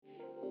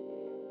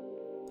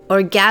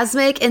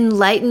Orgasmic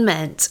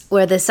enlightenment,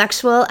 where the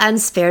sexual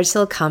and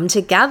spiritual come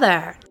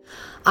together.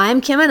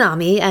 I'm Kim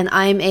Anami, and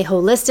I'm a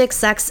holistic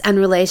sex and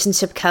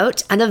relationship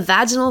coach and a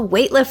vaginal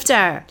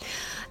weightlifter.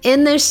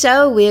 In this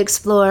show, we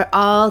explore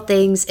all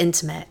things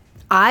intimate.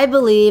 I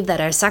believe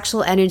that our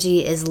sexual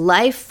energy is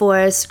life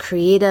force,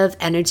 creative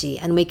energy,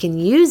 and we can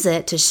use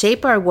it to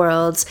shape our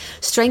worlds,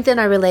 strengthen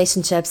our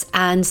relationships,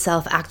 and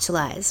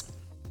self-actualize.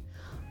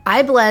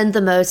 I blend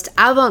the most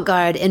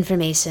avant-garde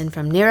information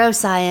from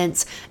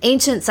neuroscience,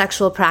 ancient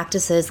sexual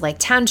practices like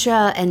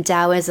Tantra and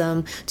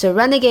Taoism, to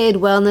renegade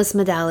wellness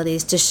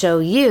modalities to show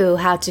you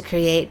how to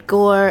create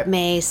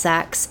gourmet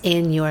sex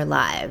in your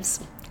lives.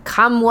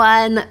 Come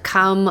one,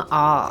 come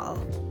all.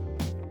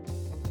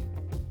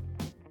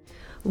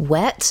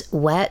 Wet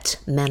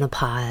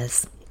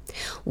menopause.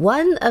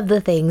 One of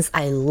the things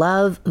I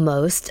love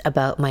most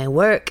about my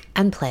work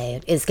and play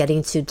is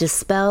getting to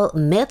dispel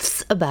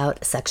myths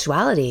about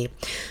sexuality.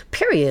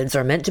 Periods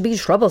are meant to be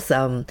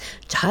troublesome.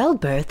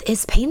 Childbirth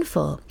is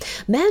painful.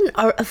 Men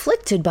are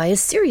afflicted by a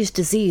serious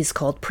disease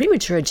called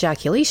premature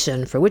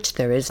ejaculation, for which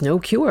there is no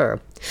cure.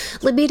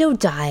 Libido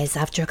dies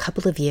after a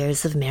couple of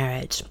years of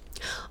marriage.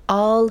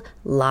 All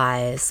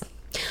lies.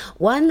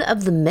 One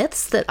of the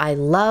myths that I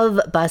love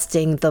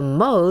busting the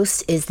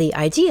most is the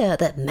idea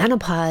that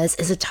menopause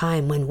is a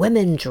time when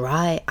women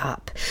dry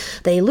up.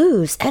 They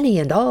lose any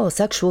and all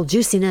sexual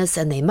juiciness,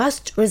 and they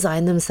must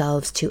resign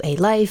themselves to a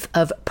life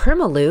of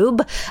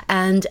permalube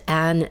and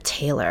Ann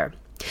Taylor.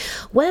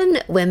 When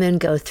women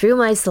go through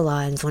my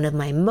salons, one of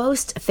my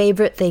most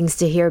favorite things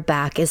to hear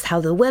back is how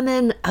the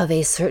women of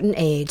a certain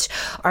age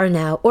are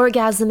now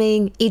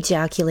orgasming,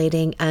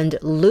 ejaculating, and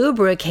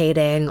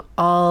lubricating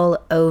all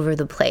over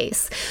the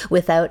place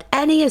without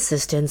any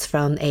assistance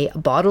from a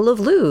bottle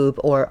of lube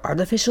or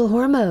artificial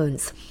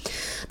hormones.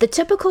 The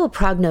typical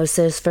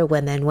prognosis for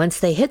women once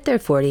they hit their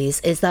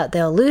 40s is that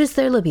they'll lose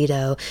their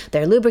libido,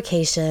 their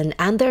lubrication,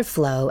 and their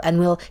flow, and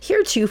will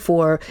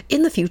heretofore,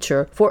 in the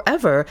future,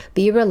 forever,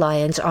 be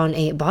reliant on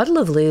a bottle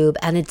of lube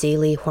and a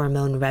daily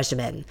hormone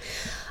regimen.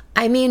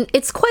 I mean,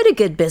 it's quite a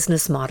good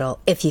business model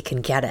if you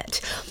can get it.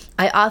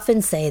 I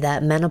often say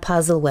that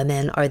menopausal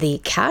women are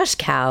the cash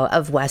cow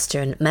of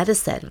Western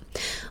medicine.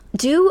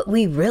 Do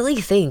we really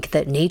think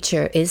that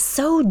nature is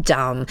so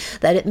dumb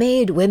that it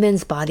made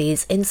women's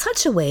bodies in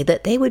such a way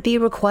that they would be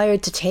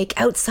required to take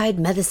outside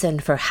medicine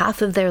for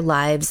half of their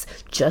lives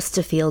just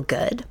to feel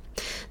good?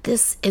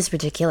 This is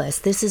ridiculous.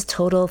 This is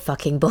total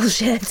fucking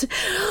bullshit.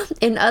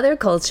 In other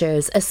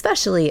cultures,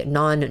 especially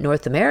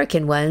non-North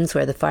American ones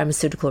where the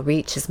pharmaceutical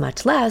reach is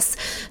much less,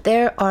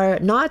 there are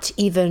not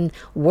even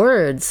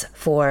words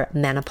for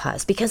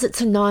menopause because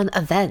it's a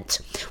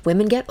non-event.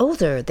 Women get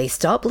older, they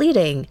stop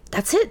bleeding.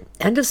 That's it.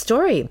 End of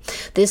story.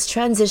 This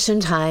transition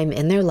time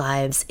in their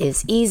lives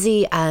is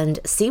easy and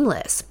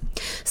seamless.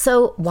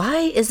 So why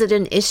is it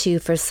an issue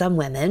for some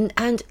women,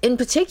 and in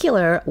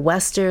particular,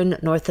 Western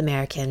North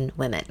American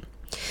women?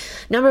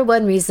 Number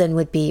one reason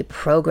would be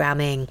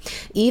programming.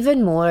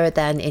 Even more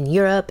than in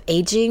Europe,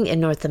 aging in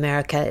North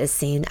America is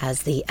seen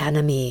as the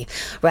enemy,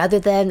 rather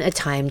than a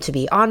time to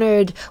be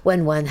honored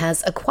when one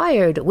has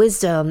acquired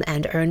wisdom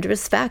and earned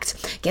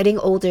respect. Getting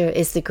older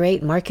is the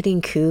great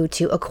marketing coup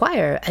to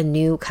acquire a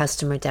new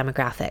customer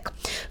demographic.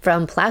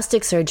 From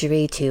plastic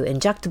surgery to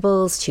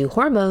injectables to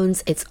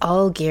hormones, it's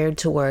all geared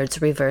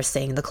towards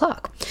reversing the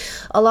clock.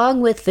 Along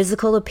with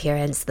physical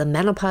appearance, the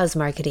menopause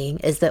marketing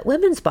is that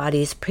women's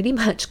bodies pretty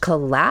much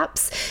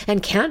collapse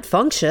and can't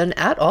function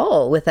at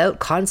all without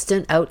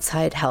constant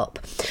outside help.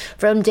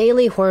 From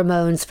daily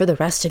hormones for the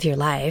rest of your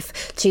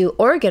life to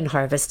organ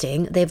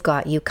harvesting, they've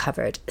got you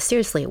covered.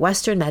 Seriously,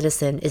 Western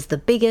medicine is the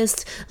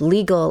biggest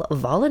legal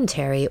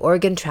voluntary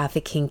organ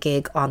trafficking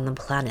gig on the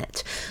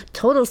planet.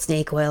 Total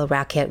snake oil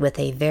racket with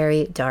a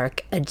very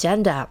dark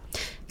agenda.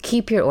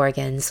 Keep your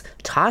organs,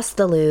 toss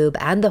the lube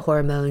and the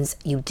hormones.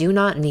 You do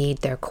not need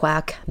their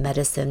quack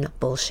medicine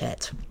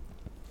bullshit.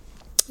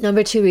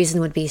 Number two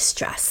reason would be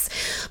stress.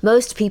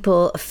 Most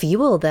people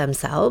fuel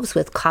themselves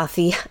with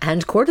coffee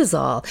and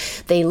cortisol.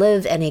 They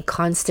live in a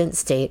constant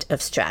state of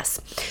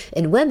stress.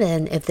 In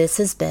women, if this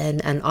has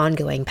been an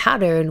ongoing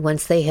pattern,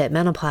 once they hit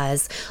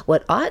menopause,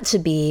 what ought to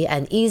be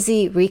an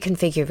easy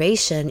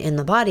reconfiguration in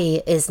the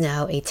body is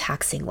now a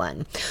taxing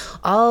one.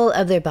 All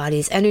of their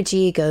body's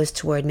energy goes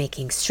toward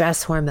making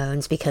stress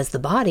hormones because the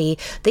body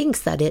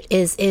thinks that it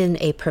is in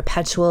a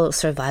perpetual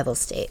survival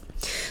state.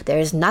 There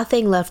is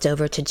nothing left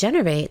over to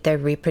generate their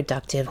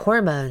reproductive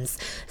hormones,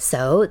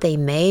 so they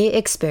may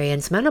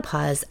experience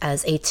menopause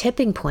as a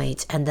tipping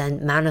point and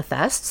then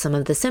manifest some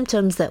of the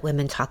symptoms that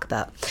women talk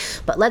about.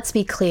 But let's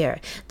be clear,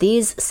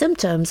 these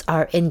symptoms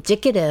are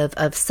indicative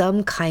of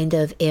some kind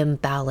of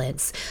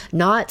imbalance,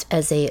 not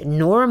as a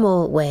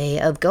normal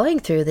way of going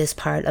through this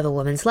part of a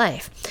woman's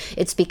life.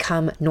 It's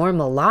become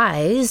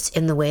normalized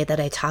in the way that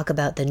I talk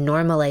about the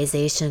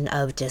normalization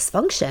of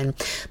dysfunction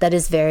that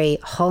is very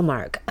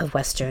hallmark of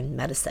Western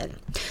medicine.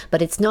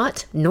 But it's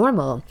not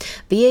normal.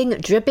 Being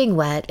dripping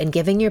wet and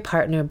giving your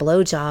partner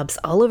blowjobs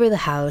all over the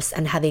house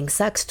and having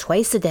sex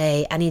twice a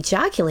day and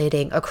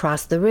ejaculating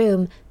across the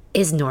room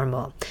is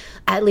normal.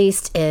 at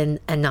least in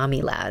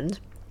Anami land.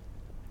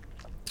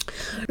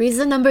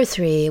 Reason number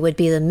 3 would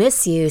be the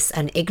misuse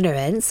and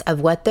ignorance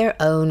of what their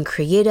own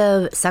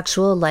creative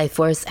sexual life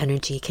force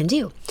energy can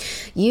do.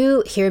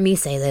 You hear me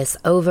say this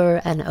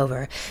over and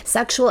over.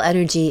 Sexual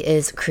energy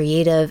is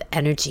creative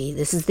energy.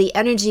 This is the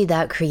energy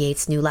that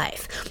creates new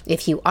life.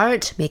 If you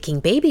aren't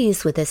making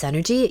babies with this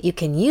energy, you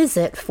can use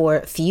it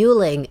for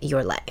fueling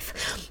your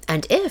life.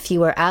 And if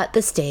you are at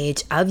the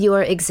stage of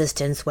your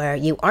existence where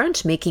you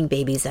aren't making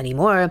babies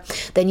anymore,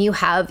 then you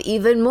have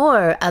even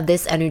more of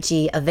this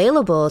energy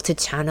available to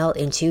channel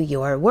into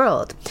your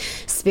world.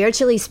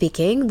 Spiritually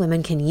speaking,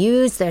 women can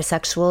use their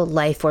sexual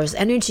life force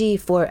energy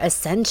for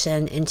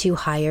ascension into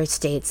higher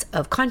states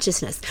of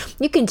consciousness.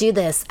 You can do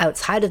this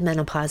outside of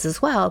menopause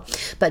as well,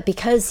 but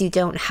because you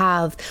don't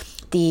have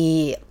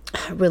the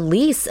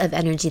release of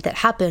energy that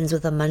happens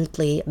with a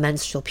monthly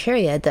menstrual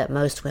period that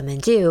most women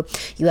do,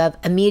 you have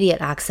immediate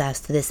access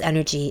to this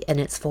energy in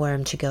its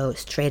form to go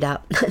straight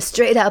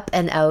up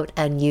and out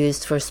and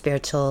used for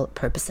spiritual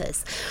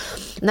purposes.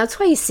 And that's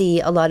why you see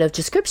a lot of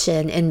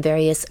description in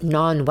various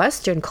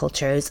non-Western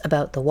cultures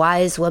about the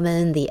wise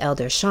woman, the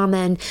elder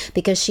shaman,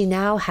 because she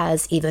now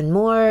has even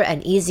more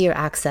and easier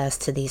access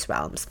to these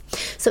realms.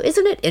 So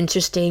isn't it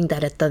interesting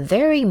that at the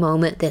very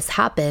moment this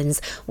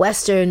happens,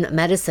 Western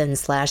medicine /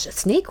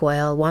 snake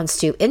oil wants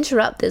to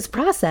interrupt this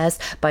process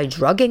by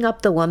drugging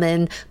up the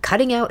woman,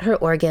 cutting out her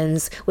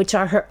organs, which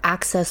are her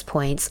access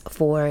points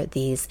for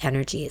these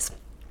energies.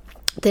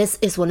 This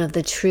is one of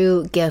the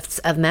true gifts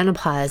of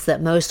menopause that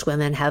most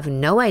women have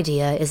no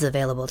idea is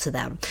available to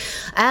them.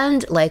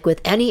 And like with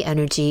any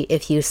energy,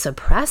 if you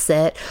suppress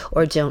it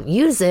or don't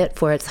use it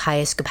for its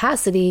highest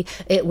capacity,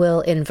 it will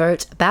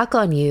invert back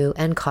on you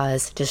and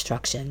cause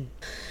destruction.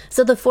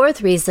 So the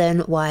 4th reason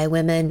why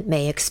women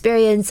may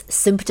experience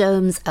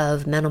symptoms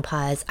of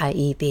menopause,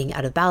 i.e. being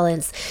out of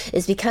balance,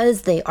 is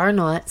because they are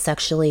not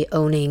sexually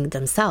owning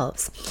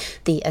themselves.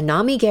 The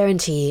Anami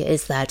guarantee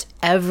is that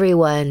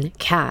everyone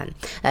can,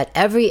 at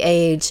every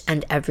age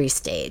and every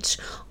stage.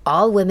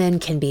 All women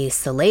can be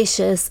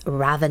salacious,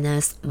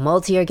 ravenous,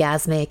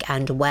 multi-orgasmic,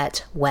 and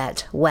wet,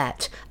 wet,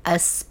 wet,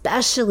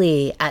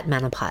 especially at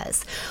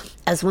menopause.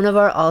 As one of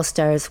our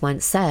all-stars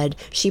once said,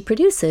 she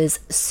produces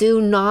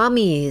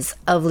tsunamis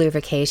of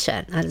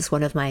lubrication. That is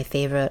one of my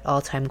favorite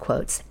all-time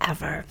quotes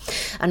ever.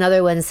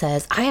 Another one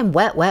says, I am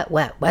wet, wet,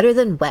 wet, wetter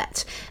than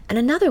wet. And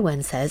another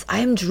one says, I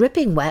am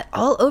dripping wet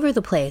all over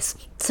the place.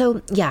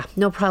 So yeah,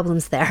 no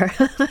problems there.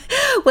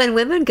 When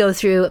women go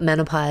through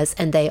menopause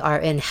and they are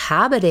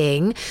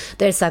inhabiting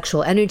their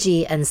sexual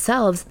energy and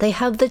selves, they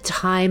have the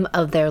time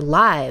of their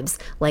lives,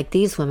 like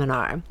these women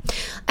are.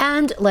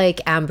 And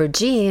like Amber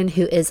Jean,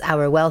 who is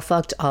our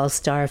well-fucked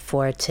all-star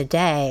for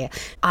today,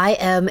 I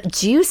am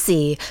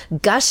juicy,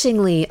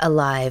 gushingly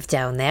alive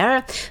down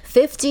there,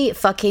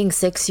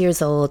 56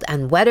 years old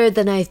and wetter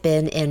than I've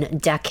been in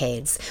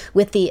decades.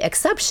 With the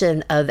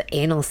exception of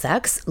anal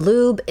sex,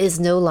 lube is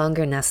no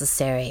longer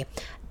necessary,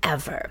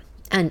 ever.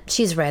 And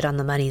she's right on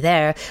the money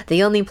there.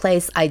 The only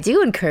place I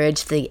do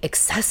encourage the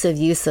excessive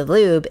use of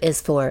lube is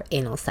for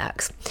anal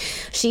sex.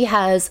 She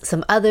has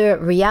some other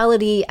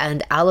reality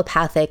and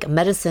allopathic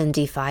medicine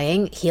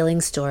defying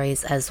healing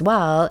stories as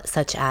well,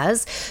 such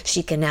as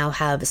she can now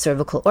have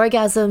cervical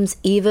orgasms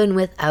even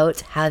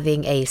without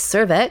having a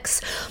cervix.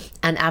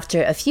 And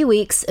after a few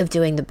weeks of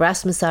doing the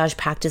breast massage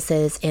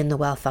practices in the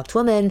Well-Fucked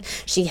Woman,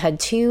 she had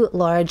 2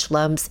 large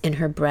lumps in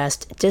her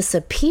breast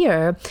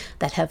disappear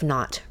that have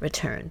not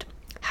returned.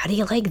 How do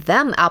you like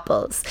them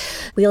apples?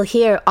 We'll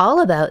hear all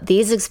about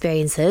these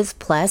experiences,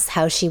 plus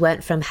how she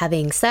went from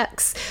having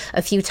sex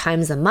a few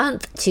times a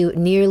month to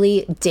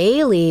nearly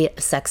daily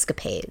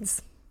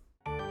sexcapades.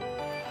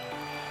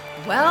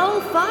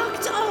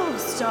 Well-Fucked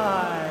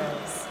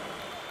All-Stars.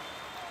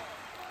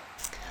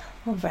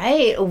 All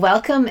right,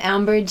 welcome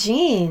Amber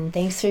Jean.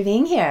 Thanks for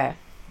being here.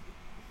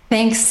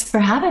 Thanks for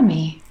having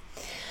me.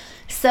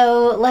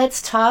 So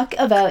let's talk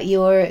about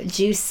your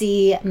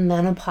juicy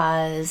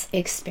menopause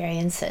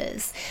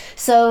experiences.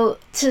 So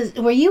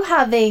were you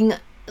having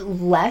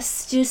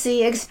less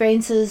juicy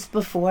experiences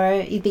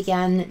before you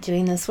began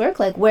doing this work?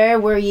 Like, where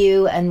were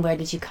you and where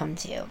did you come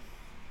to?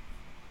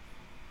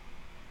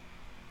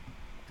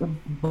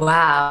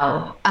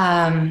 Wow.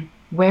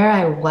 Where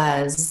I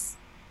was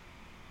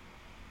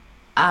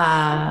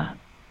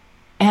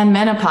and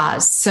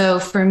menopause. So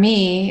for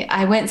me,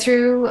 I went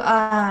through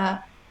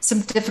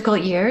some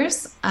difficult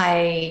years.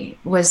 I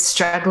was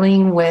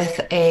struggling with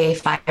a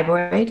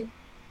fibroid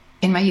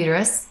in my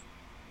uterus.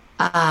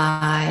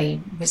 I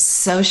was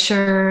so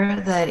sure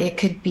that it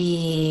could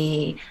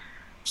be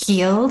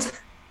healed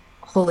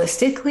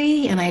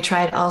holistically, and I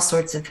tried all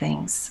sorts of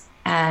things.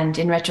 And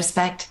in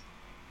retrospect,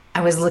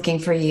 I was looking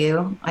for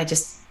you. I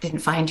just didn't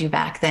find you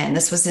back then.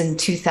 This was in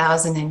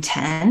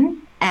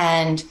 2010,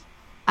 and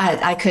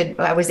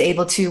I was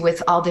able to,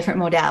 with all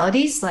different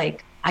modalities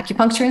like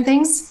acupuncture and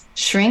things,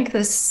 shrink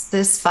this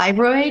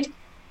fibroid,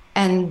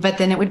 but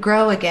then it would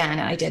grow again.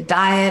 And I did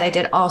diet, I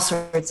did all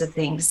sorts of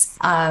things.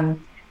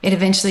 It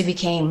eventually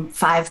became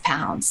 5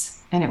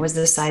 pounds, and it was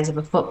the size of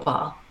a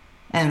football.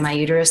 and my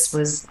uterus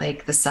was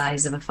like the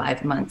size of a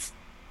 5-month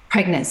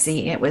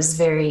pregnancy. It was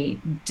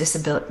very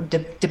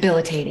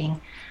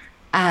debilitating.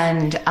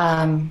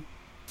 And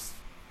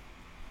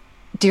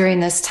during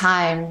this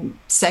time,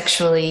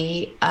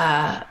 sexually,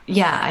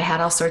 yeah, I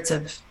had all sorts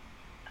of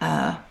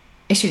uh,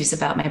 issues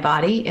about my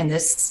body and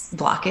this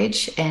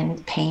blockage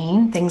and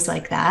pain, things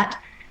like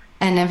that.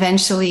 And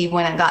eventually,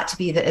 when I got to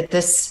be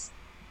this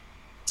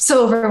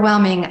so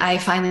overwhelming, I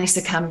finally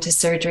succumbed to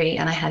surgery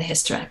and I had a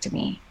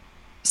hysterectomy.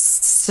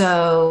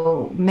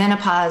 So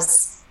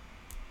menopause,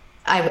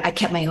 I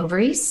kept my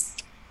ovaries,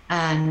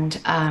 and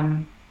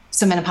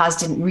so menopause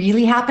didn't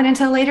really happen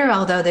until later,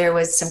 although there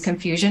was some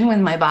confusion with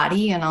my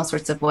body and all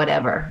sorts of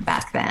whatever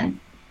back then.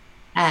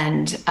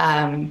 And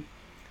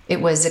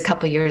it was a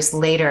couple years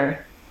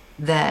later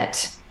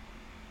that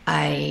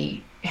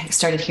I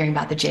started hearing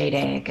about the jade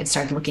egg and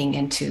started looking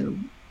into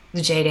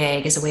the jade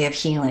egg as a way of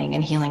healing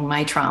and healing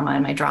my trauma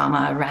and my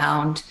drama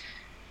around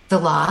the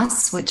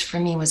loss, which for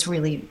me was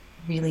really,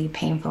 really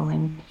painful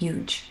and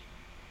huge.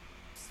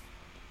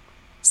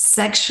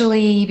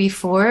 Sexually,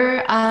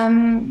 before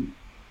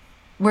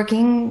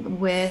working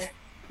with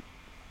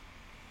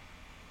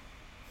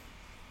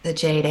the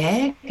jade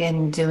egg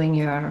and doing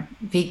your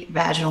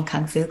vaginal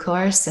kung fu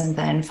course, and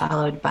then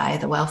followed by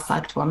the well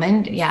fucked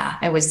woman, yeah,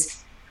 it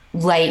was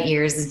light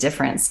years of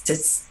difference.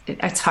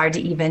 It's hard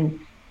to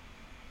even,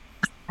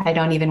 I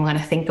don't even want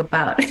to think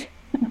about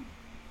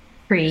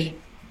pre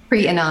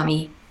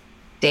Anami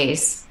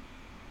days.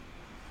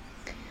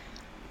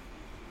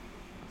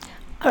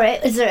 All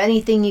right. Is there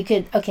anything you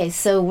could? Okay.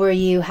 So were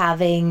you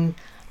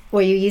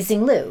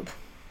using lube?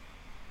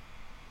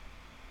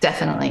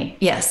 Definitely.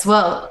 Yes.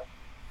 Well,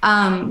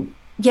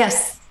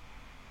 yes.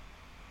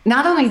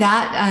 Not only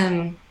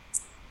that,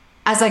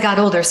 as I got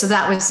older, so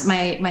that was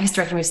my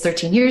hysterectomy was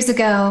 13 years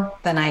ago.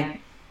 Then I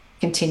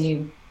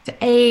continued to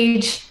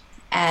age,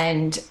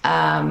 and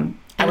I'm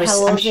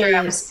sure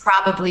I was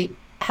probably.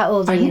 How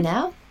old are you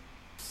now?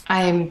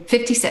 I'm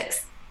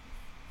 56.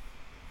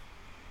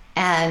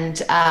 And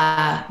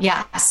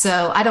yeah,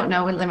 so I don't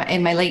know,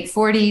 in my late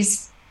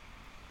 40s,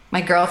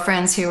 my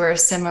girlfriends who were a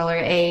similar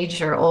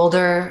age or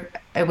older,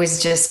 it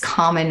was just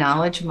common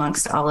knowledge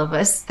amongst all of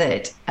us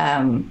that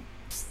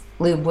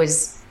lube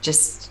was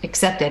just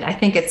accepted. I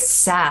think it's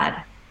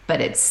sad,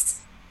 but it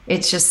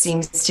just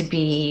seems to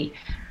be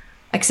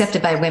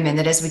accepted by women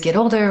that as we get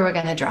older, we're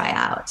going to dry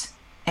out.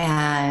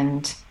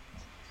 And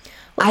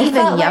well,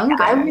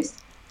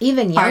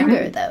 even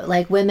younger though,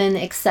 like women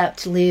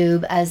accept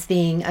lube as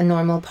being a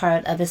normal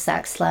part of a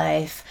sex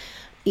life,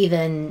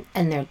 even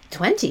in their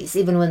 20s,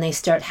 even when they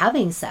start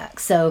having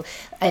sex. So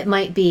it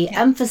might be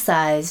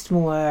emphasized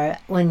more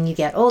when you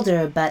get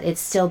older, but it's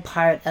still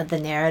part of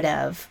the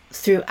narrative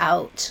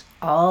throughout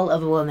all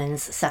of a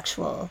woman's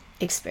sexual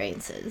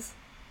experiences.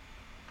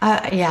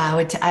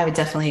 Yeah, I would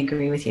definitely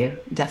agree with you.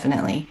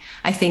 Definitely.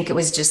 I think it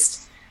was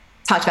just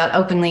talked about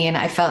openly, and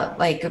I felt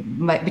like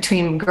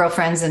between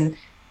girlfriends and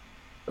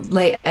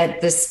late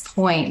at this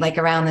point, like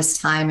around this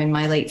time in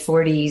my late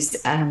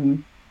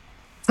 40s,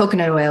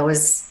 coconut oil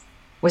was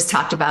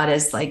talked about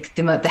as like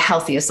the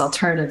healthiest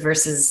alternative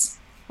versus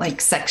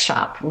like sex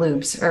shop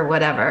lubes or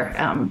whatever,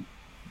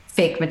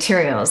 fake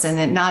materials. And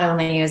then not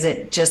only is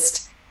it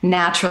just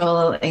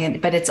natural,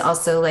 but it's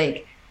also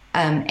like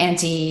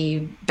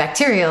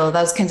antibacterial,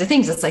 those kinds of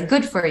things. It's like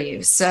good for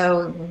you.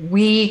 So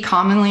we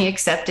commonly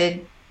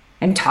accepted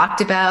and talked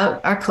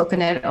about our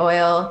coconut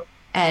oil.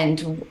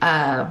 And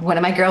one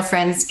of my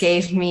girlfriends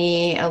gave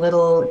me a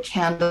little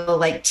candle,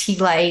 like tea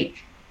light.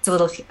 It's a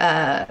little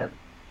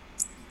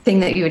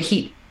thing that you would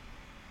heat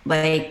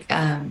like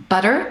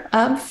butter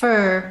up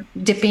for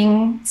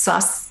dipping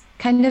sauce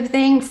kind of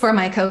thing for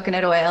my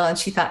coconut oil. And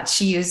she thought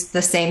she used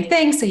the same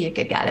thing so you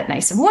could get it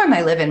nice and warm.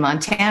 I live in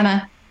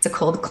Montana. It's a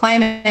cold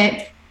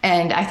climate.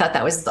 And I thought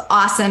that was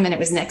awesome. And it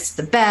was next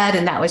to the bed.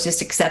 And that was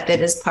just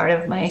accepted as part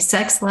of my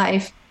sex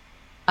life.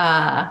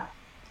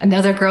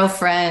 Another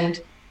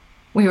girlfriend,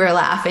 we were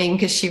laughing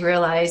because she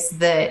realized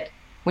that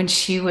when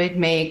she would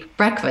make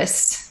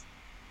breakfast,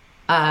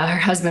 her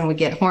husband would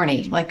get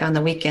horny, like on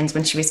the weekends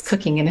when she was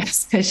cooking, and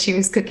it's because she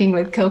was cooking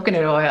with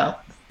coconut oil.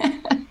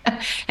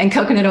 And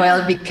coconut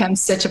oil had become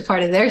such a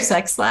part of their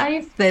sex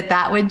life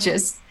that would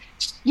just,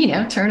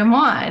 turn them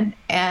on.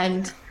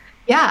 And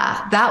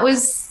yeah, that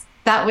was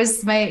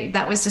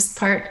just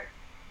part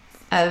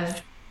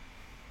of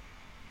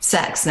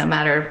sex, no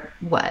matter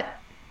what,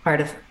 part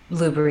of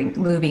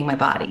lubing my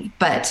body.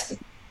 But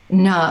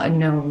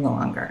no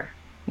longer.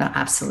 No,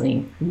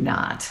 absolutely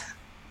not.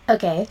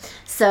 Okay,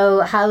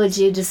 so how would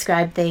you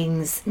describe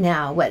things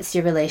now? What's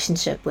your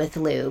relationship with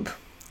lube,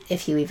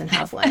 if you even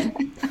have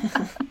one?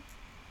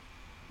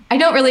 I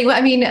don't really,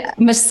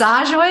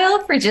 massage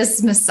oil for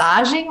just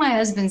massaging my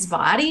husband's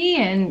body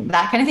and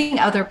that kind of thing,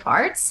 other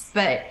parts.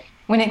 But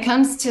when it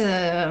comes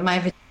to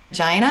my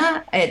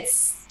vagina,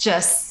 it's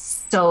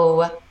just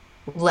so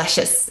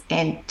luscious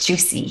and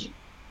juicy.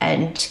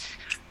 And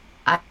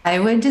I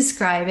would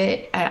describe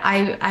it.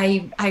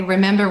 I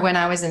remember when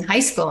I was in high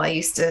school, I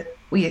used to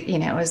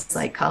it was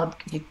like called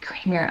you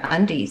cream your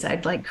undies.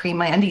 I'd like cream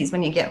my undies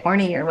when you get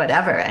horny or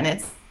whatever. And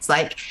it's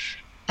like,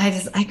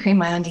 I cream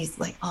my undies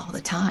like all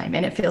the time,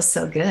 and it feels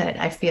so good.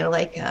 I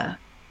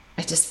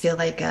just feel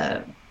like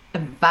a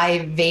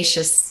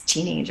vivacious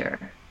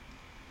teenager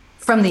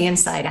from the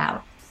inside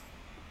out.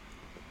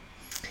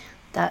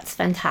 That's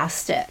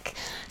fantastic.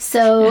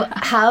 So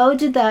how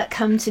did that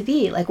come to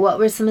be? Like, what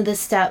were some of the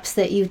steps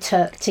that you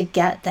took to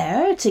get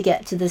there, to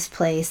get to this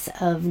place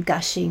of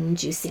gushing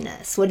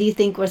juiciness? What do you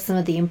think were some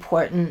of the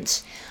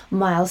important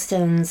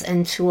milestones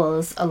and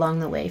tools along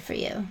the way for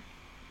you?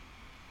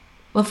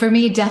 Well, for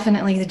me,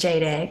 definitely the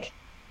jade egg.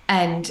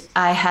 And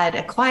I had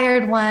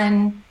acquired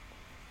one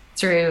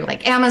through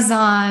like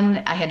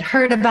Amazon. I had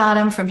heard about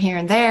them from here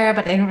and there,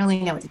 but I didn't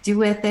really know what to do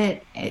with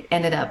it. It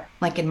ended up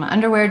like in my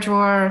underwear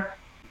drawer.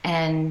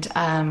 And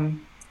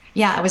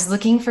yeah, I was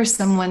looking for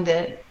someone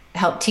to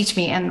help teach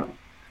me. And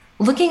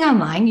looking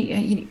online,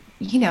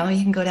 you know,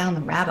 you can go down the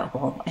rabbit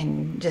hole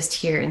and just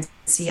hear and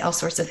see all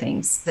sorts of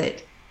things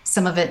that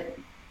some of it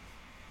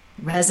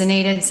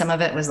resonated. Some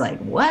of it was like,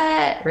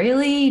 what,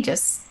 really?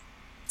 Just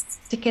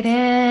stick it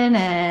in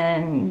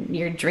and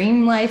your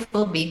dream life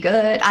will be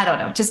good. I don't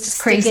know,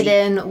 just crazy. Stick it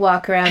in,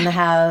 walk around the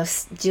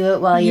house, do it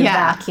while you're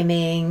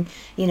vacuuming,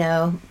 you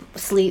know,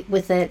 sleep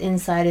with it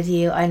inside of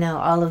you. I know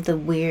all of the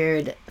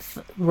weird,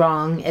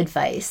 wrong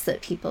advice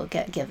that people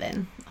get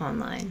given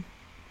online.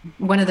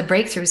 One of the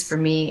breakthroughs for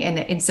me, and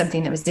in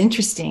something that was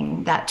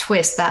interesting, that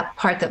twist, that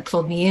part that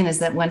pulled me in, is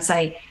that once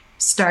I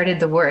started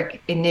the work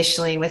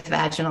initially with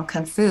vaginal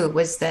kung fu,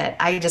 was that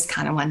I just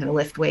kind of wanted to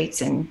lift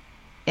weights and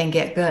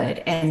get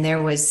good. And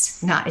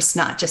it's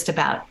not just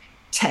about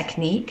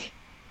technique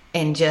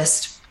and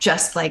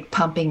just like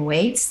pumping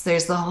weights.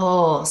 There's the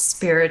whole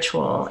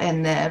spiritual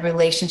and the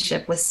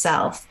relationship with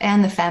self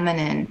and the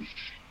feminine.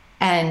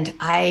 And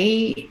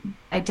I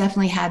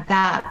definitely had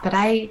that, but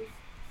I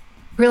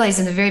realized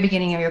in the very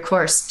beginning of your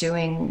course,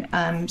 doing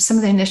some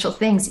of the initial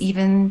things,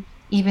 even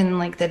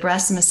like the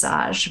breast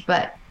massage,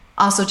 but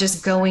also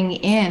just going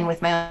in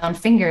with my own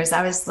fingers,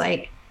 I was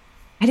like,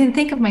 I didn't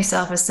think of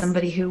myself as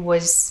somebody who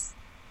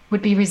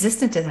would be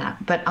resistant to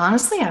that. But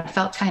honestly, I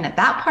felt kind of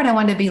that part I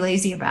wanted to be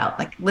lazy about,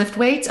 like lift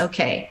weights.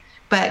 Okay.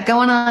 But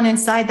going on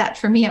inside that,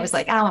 for me, I was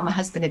like, I want my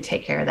husband to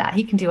take care of that.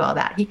 He can do all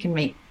that. He can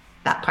make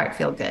that part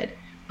feel good.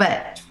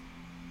 But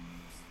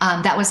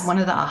that was one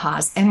of the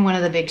ahas, and one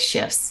of the big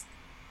shifts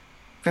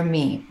for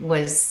me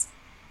was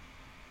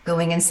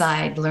going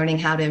inside, learning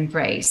how to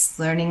embrace,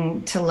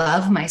 learning to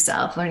love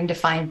myself, learning to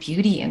find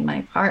beauty in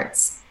my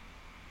parts,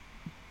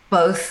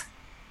 both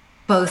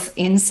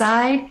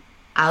inside,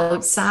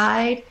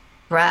 outside,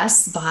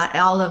 breasts, body,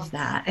 all of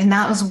that. And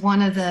that was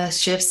one of the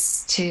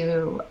shifts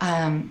to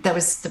that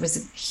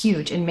was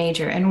huge and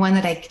major, and one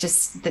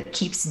that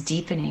keeps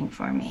deepening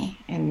for me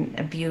in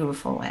a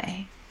beautiful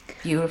way.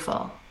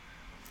 Beautiful.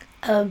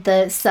 Of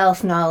the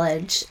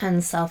self-knowledge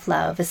and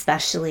self-love,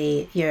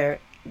 especially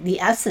the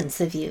essence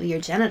of you, your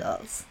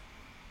genitals.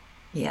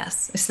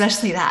 Yes,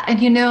 especially that.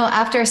 And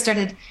after I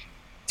started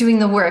doing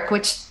the work,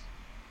 which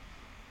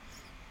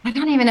I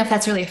don't even know if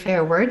that's really a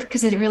fair word,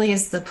 because it really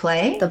is the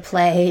play. The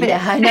play,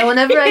 yeah. I know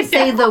whenever I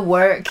say the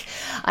work,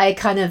 I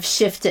kind of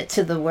shift it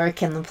to the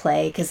work and the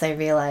play, because I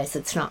realize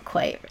it's not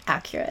quite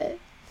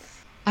accurate.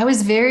 I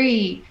was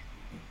very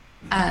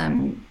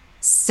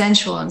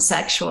sensual and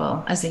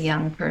sexual as a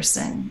young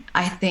person.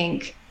 I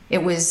think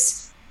it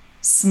was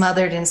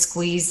smothered and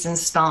squeezed and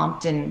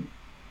stomped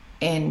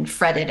and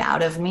fretted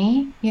out of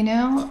me,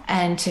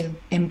 and to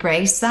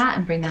embrace that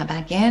and bring that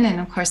back in. And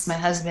of course, my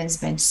husband's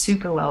been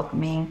super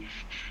welcoming,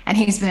 and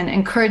he's been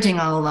encouraging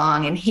all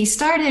along. And he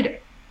started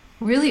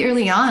really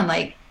early on,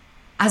 like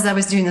as I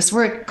was doing this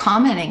work,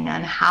 commenting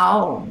on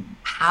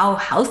how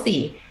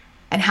healthy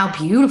and how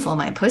beautiful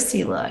my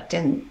pussy looked,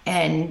 and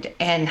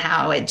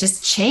how it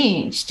just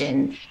changed.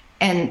 And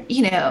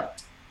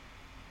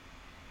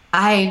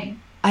I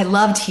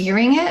loved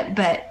hearing it,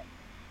 but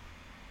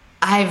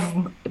I've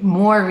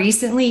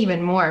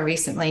even more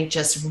recently,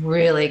 just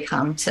really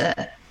come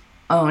to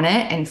own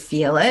it and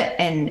feel it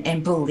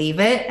and believe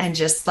it, and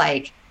just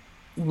like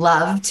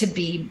love to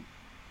be,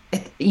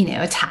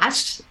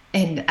 attached.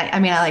 And I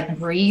mean, I like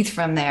breathe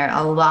from there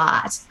a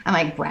lot. I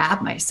like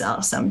grab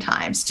myself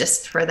sometimes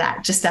just for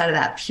that, just out of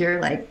that pure,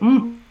 like,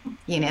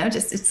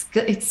 just, it's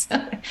good.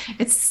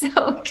 It's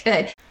so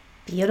good.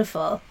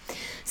 Beautiful.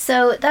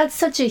 So that's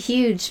such a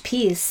huge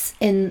piece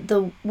in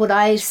what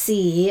I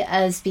see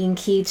as being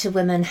key to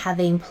women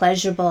having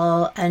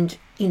pleasurable and,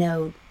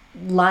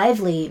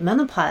 lively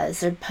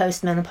menopause or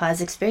post-menopause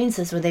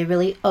experiences, where they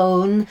really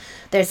own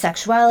their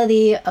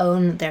sexuality,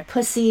 own their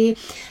pussy.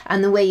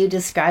 And the way you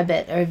describe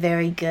it are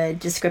very good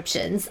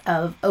descriptions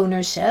of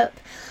ownership,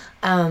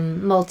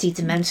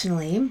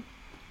 multidimensionally.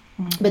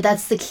 But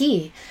that's the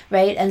key,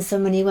 right? And so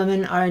many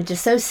women are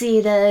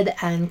dissociated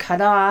and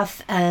cut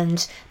off,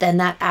 and then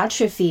that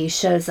atrophy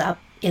shows up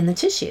in the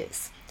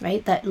tissues,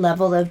 right? That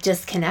level of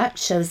disconnect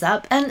shows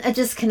up, and a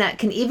disconnect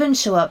can even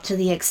show up to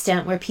the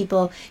extent where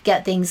people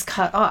get things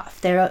cut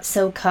off. They're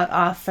so cut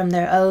off from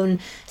their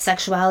own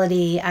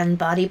sexuality and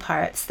body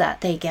parts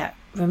that they get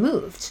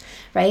removed,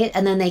 right?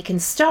 And then they can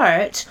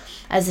start,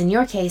 as in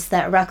your case,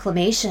 that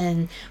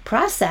reclamation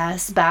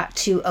process back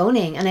to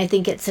owning. And I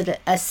think it's an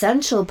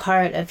essential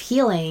part of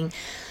healing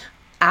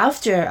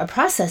after a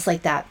process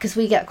like that, because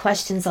we get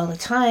questions all the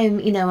time,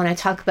 when I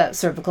talk about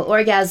cervical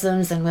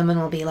orgasms, and women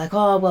will be like,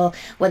 oh, well,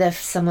 what if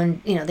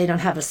someone, they don't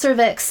have a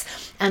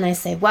cervix? And I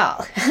say,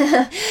 well,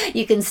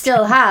 you can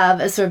still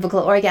have a cervical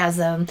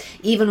orgasm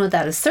even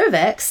without a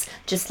cervix,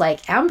 just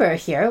like Amber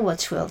here,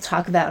 which we'll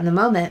talk about in a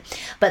moment.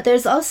 But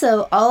there's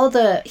also all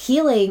the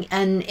healing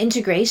and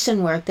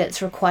integration work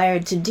that's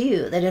required to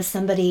do, that if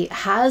somebody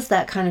has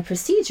that kind of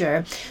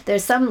procedure,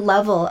 there's some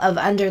level of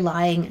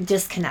underlying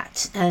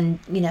disconnect and,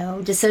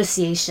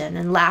 dissociation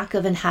and lack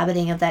of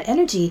inhabiting of that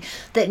energy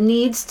that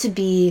needs to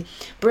be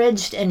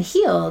bridged and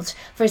healed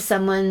for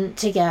someone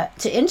to get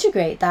to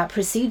integrate that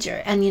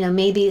procedure. And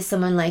maybe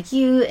someone like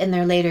you in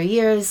their later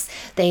years,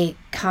 they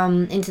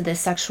come into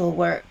this sexual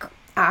work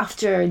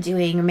after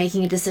doing or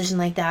making a decision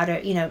like that,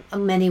 or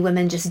many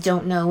women just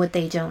don't know what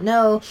they don't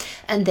know,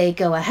 and they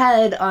go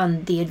ahead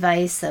on the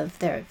advice of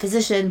their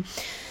physician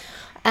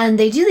and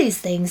they do these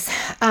things,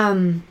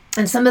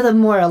 and some of them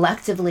more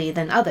electively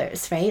than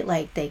others, right?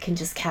 Like they can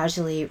just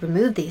casually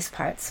remove these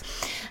parts.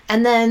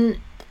 And then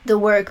the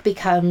work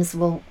becomes,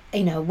 well,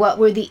 what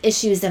were the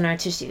issues in our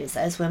tissues,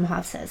 as Wim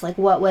Hof says? Like,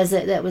 what was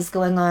it that was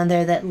going on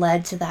there that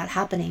led to that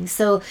happening?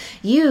 So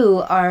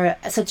you are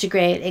such a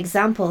great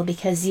example,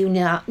 because you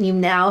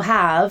now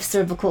have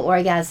cervical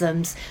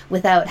orgasms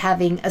without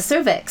having a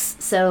cervix.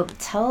 So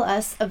tell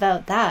us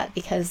about that,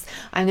 because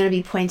I'm going to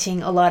be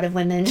pointing a lot of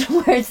women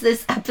towards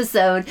this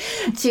episode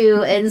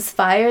to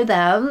inspire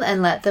them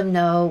and let them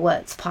know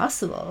what's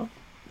possible.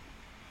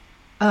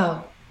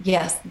 Oh,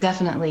 yes,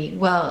 definitely.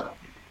 Well,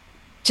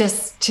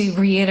 just to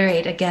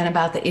reiterate again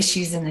about the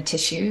issues in the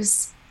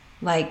tissues,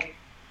 like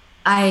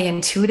I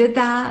intuited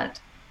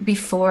that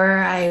before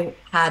I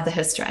had the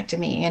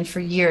hysterectomy. And for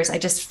years, I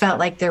just felt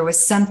like there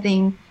was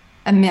something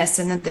amiss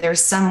and that there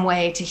was some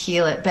way to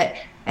heal it. But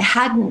it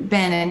hadn't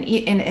been,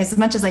 and as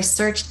much as I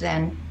searched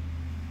then,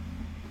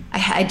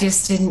 I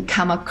just didn't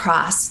come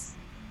across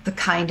the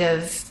kind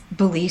of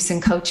beliefs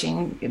and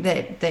coaching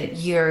that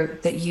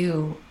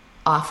you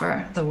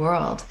offer the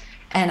world.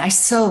 And I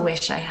so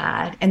wish I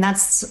had. And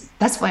that's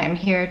why I'm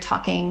here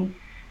talking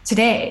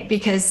today,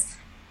 because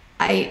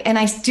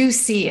I do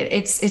see it.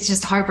 It's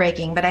just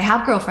heartbreaking. But I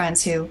have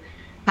girlfriends who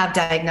have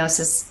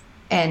diagnosis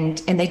and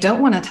they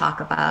don't want to talk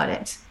about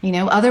it.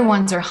 Other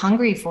ones are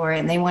hungry for it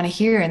and they want to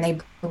hear, and they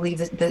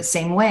believe the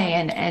same way.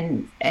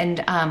 And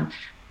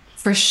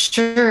for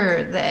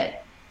sure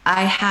that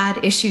I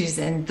had issues,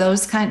 and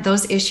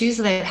those issues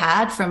that I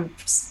had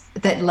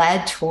that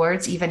led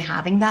towards even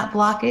having that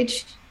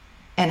blockage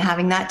and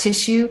having that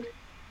tissue,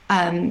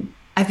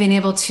 I've been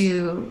able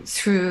to,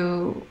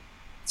 through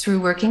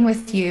working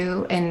with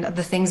you and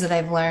the things that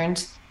I've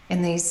learned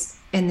in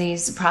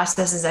these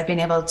processes, I've been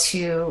able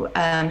to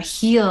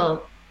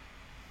heal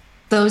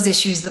those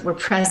issues that were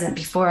present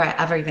before I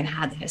ever even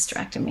had the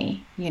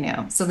hysterectomy.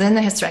 So then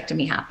the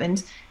hysterectomy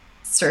happened,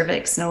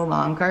 cervix no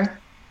longer,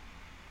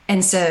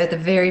 and so at the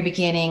very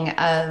beginning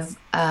of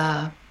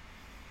the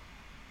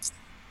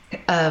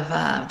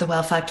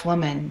Well-Fucked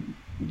Woman,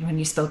 when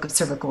you spoke of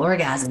cervical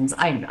orgasms,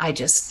 I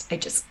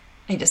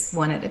just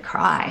wanted to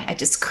cry. I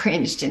just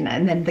cringed, and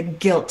then the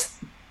guilt,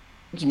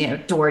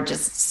 door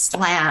just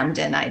slammed,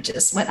 and I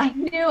just went, I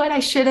knew it, I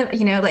should have,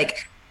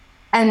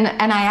 and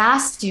I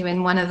asked you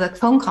in one of the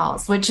phone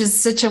calls, which is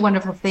such a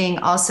wonderful thing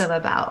also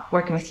about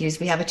working with you, is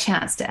we have a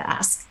chance to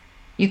ask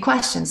you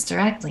questions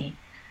directly.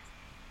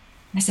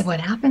 I said,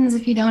 what happens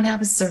if you don't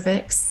have a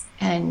cervix?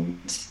 And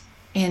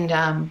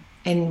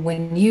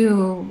when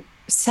you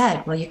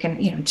said, well, you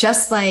can,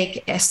 just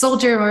like a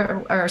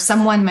soldier or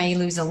someone may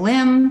lose a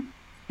limb,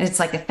 and it's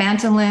like a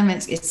phantom limb,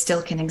 it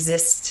still can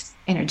exist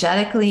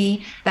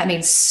energetically. That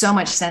made so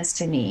much sense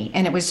to me.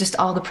 And it was just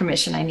all the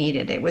permission I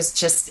needed. It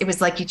was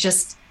like you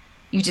just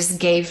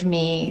gave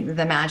me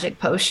the magic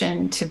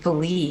potion to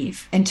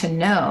believe and to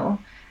know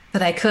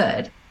that I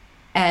could.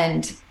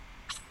 And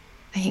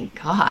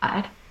thank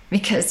God,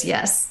 because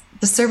yes,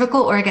 the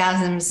cervical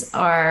orgasms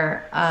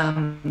are,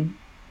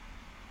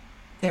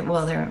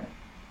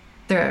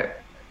 they're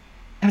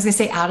I was gonna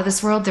say out of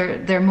this world.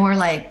 They're more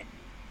like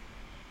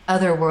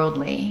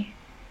otherworldly,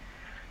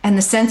 and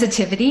the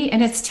sensitivity.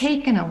 And it's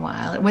taken a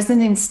while. It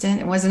wasn't instant.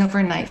 It wasn't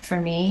overnight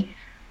for me,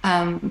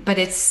 but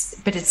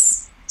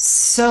it's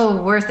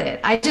so worth it.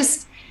 I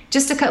just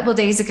a couple of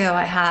days ago,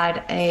 I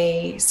had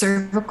a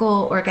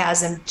cervical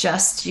orgasm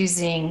just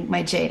using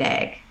my jade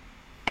egg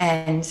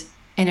and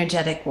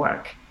energetic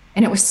work.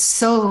 And it was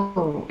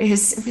so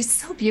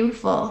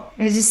beautiful.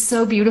 It was just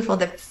so beautiful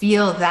to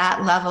feel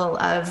that level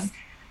of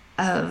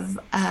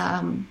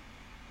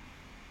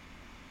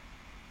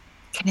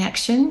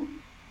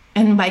connection.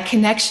 And by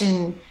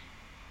connection,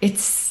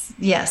 it's,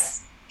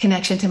 yes,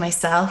 connection to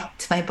myself,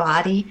 to my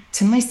body,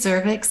 to my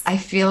cervix. I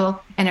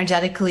feel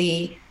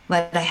energetically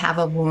like I have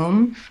a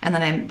womb, and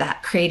then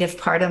that creative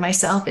part of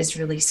myself is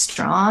really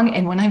strong.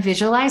 And when I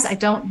visualize, I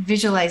don't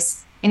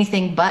visualize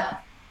anything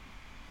but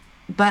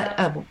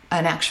an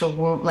actual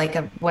womb, like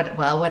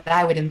what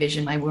I would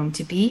envision my womb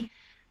to be.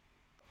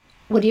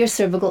 What do your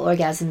cervical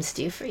orgasms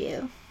do for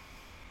you?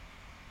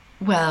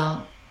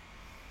 Well,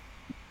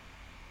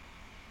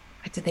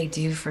 what do they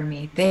do for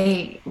me?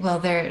 They're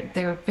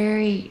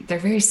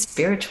very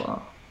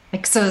spiritual.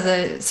 Like so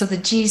the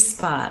G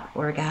spot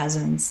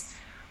orgasms,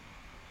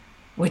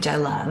 which I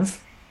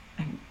love,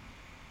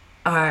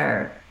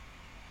 are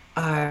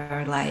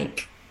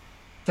like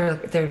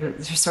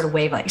they're sort of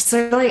wave like.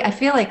 So like I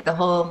feel like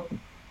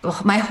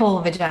my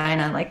whole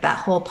vagina, like that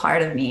whole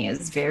part of me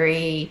is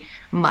very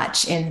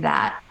much in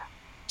that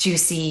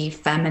juicy,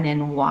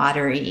 feminine,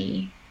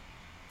 watery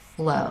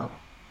flow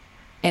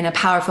in a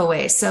powerful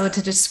way. So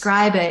to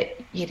describe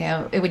it,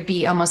 it would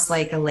be almost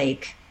like a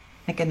lake,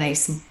 like a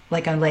nice,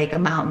 like a lake, a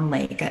mountain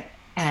lake.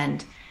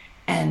 And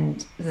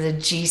and the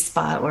G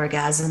spot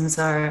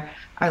orgasms are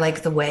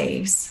like the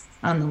waves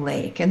on the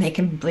lake, and they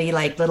can be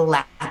like little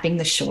lapping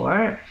the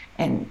shore,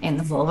 and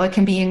the vulva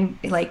can be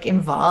like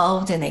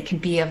involved, and they can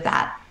be of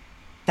that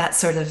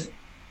sort of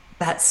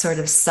that sort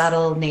of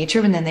subtle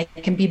nature, and then they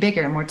can be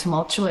bigger, more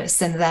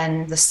tumultuous. And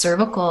then the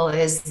cervical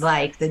is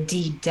like the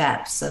deep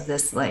depths of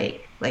this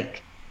lake,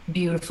 like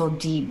beautiful,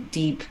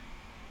 deep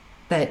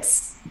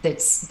that's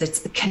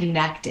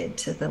connected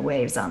to the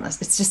waves on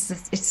this. It's just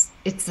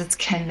it's this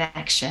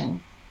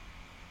connection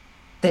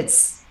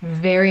that's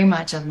very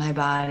much of my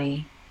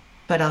body,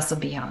 but also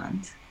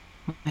beyond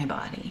my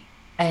body.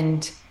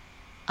 And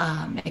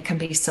it can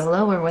be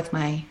solo or with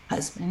my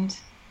husband.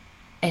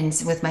 And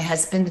with my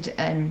husband,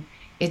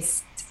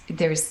 it's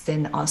there's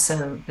then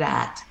also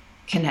that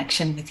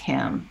connection with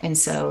him. And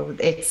so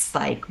it's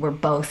like we're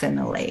both in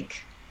the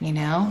lake,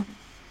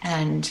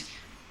 and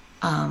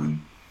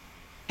um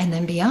and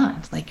then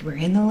beyond, like we're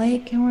in the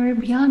lake and we're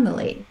beyond the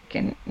lake.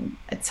 And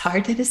it's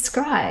hard to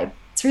describe.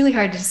 It's really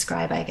hard to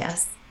describe, I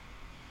guess.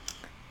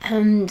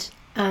 And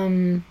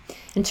in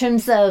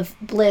terms of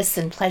bliss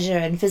and pleasure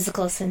and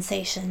physical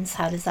sensations,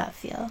 how does that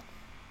feel?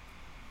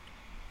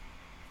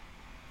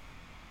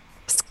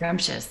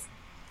 Scrumptious.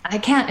 I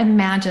can't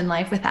imagine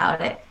life without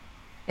it.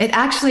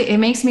 It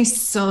makes me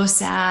so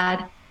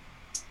sad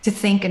to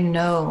think and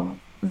know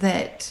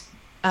that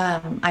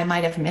I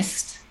might have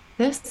missed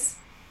this.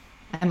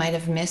 I might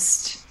have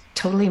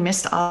totally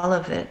missed all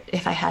of it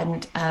if I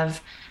hadn't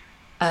of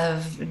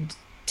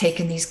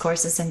taken these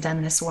courses and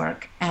done this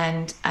work.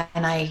 And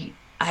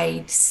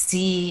I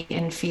see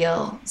and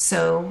feel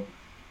so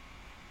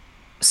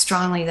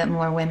strongly that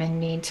more women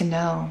need to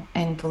know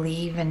and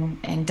believe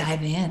and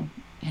dive in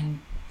and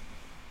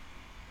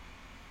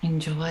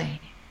enjoy.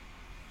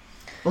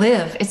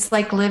 Live. It's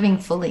like living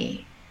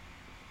fully.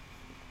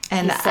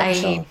 And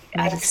I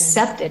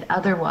accepted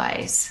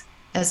otherwise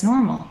as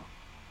normal.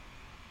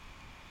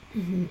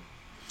 Mm-hmm.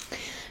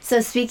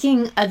 So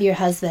speaking of your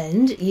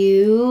husband,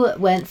 you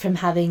went from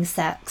having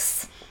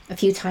sex a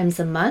few times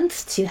a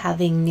month to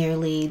having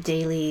nearly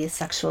daily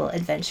sexual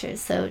adventures.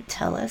 So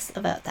tell us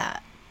about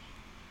that.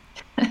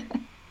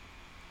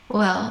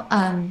 Well,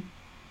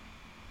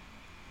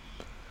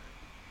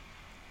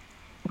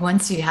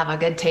 once you have a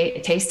good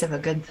taste of a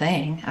good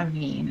thing, I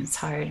mean, it's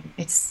hard.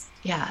 It's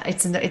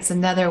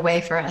another way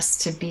for us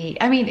to be.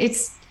 I mean,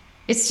 it's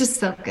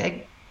just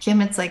like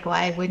Kim. It's like,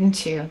 why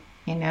wouldn't you?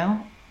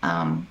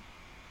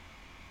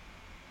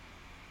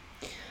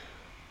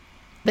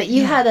 But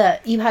you had a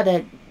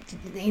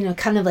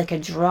kind of like a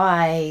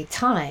dry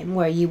time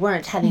where you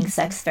weren't having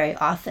sex very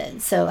often.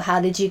 So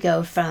how did you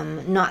go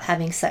from not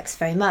having sex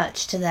very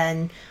much to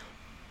then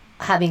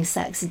having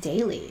sex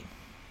daily?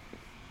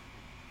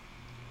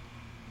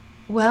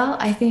 Well,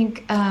 I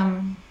think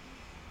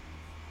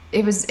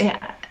it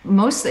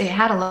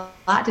had a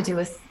lot to do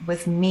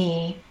with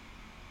me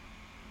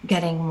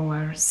getting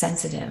more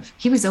sensitive.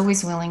 He was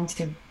always willing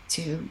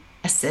to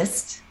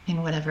assist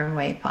in whatever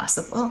way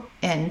possible,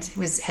 and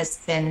has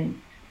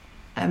been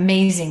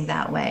amazing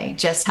that way,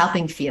 just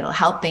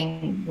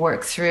helping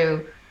work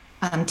through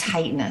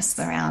tightness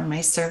around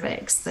my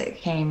cervix that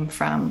came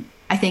from,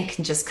 I think,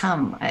 can just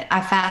come. In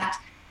fact,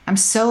 I'm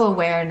so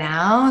aware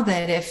now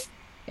that if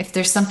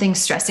there's something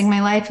stressing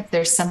my life, if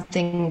there's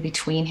something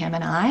between him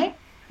and I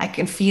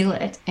can feel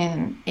it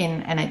and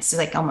it's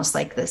like almost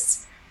like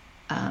this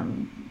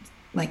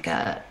like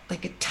a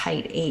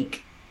tight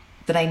ache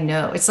that I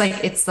know. It's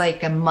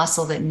like a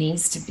muscle that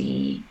needs to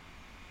be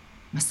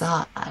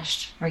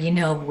massaged, or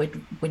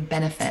would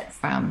benefit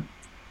from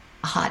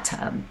a hot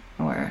tub,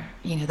 or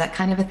that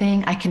kind of a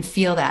thing. I can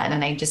feel that,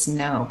 and I just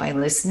know by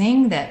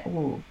listening that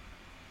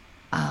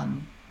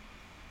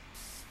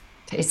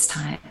it's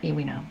time.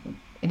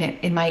 And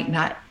it might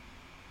not,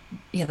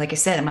 like I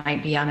said, it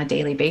might be on a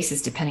daily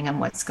basis depending on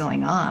what's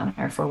going on,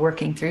 or if we're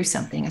working through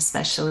something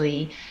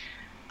especially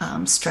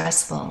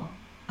stressful,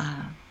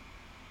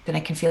 then I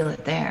can feel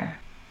it there.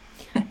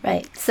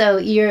 Right. So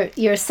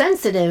you're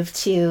sensitive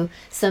to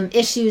some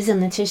issues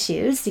in the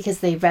tissues because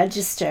they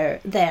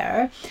register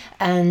there,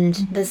 and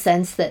the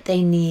sense that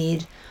they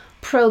need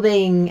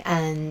probing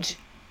and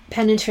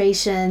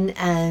penetration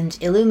and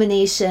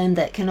illumination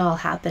that can all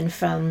happen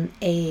from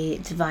a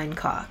divine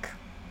cock.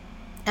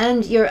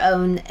 and your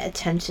own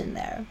attention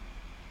there.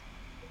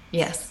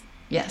 Yes,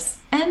 yes.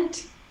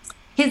 And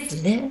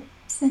his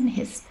lips and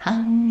his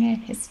tongue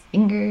and his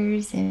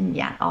fingers and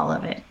yeah, all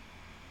of it.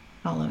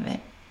 All of it.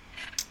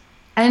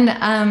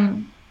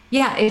 And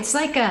yeah, it's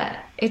like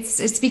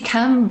it's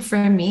become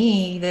for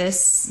me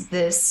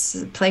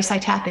this place I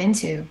tap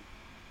into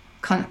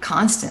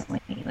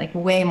constantly, like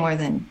way more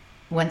than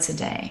once a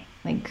day.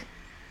 Like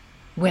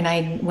when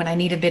I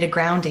need a bit of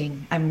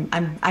grounding,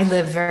 I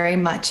live very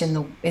much in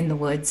the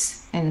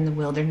woods and in the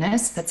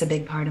wilderness. That's a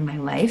big part of my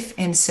life.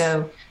 And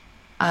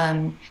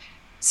um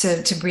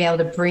so to be able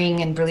to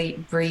bring and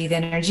breathe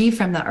energy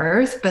from the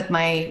earth, but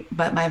my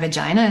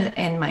vagina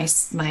and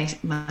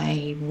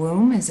my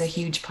womb is a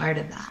huge part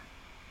of that.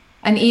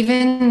 And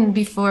even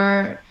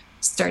before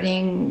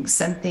starting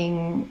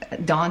something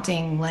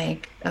daunting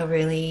like a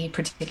really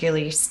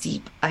particularly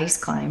steep ice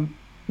climb,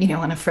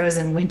 on a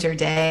frozen winter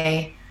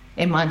day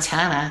in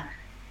Montana,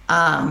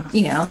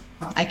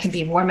 I can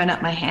be warming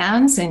up my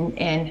hands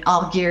and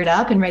all geared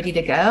up and ready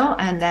to go.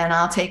 And then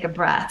I'll take a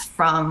breath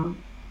from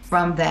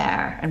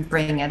there and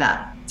bring it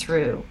up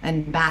through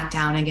and back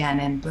down again.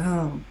 And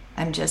boom,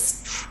 I'm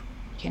just,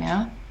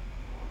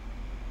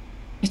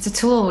 it's a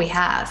tool we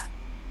have.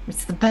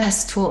 It's the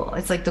best tool.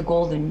 It's like the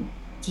golden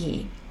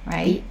key,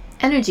 right?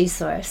 The energy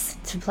source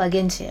to plug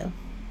into.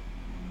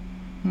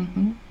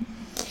 Mm-hmm.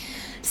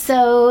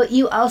 So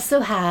you also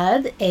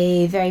had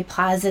a very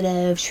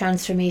positive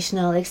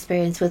transformational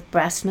experience with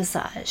breast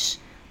massage.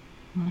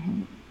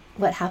 Mm-hmm.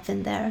 What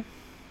happened there?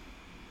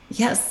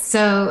 Yes.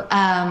 So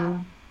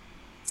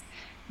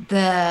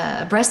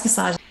the breast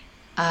massage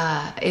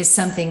is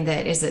something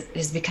that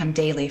has become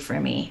daily for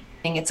me.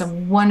 It's a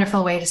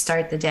wonderful way to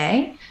start the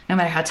day, no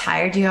matter how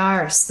tired you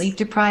are or sleep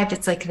deprived.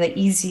 It's like the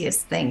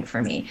easiest thing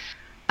for me.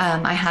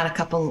 I had a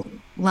couple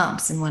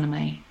lumps in one of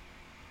my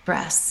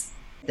breasts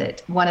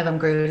that one of them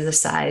grew to the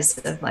size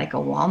of like a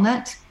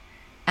walnut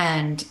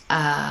and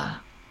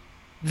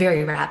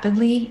very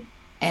rapidly.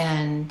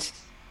 And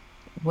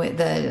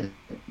the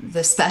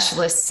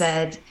specialist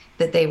said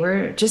that they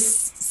were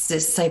just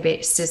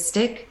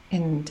cystic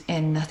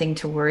and nothing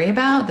to worry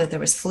about, that there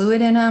was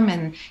fluid in them.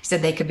 And he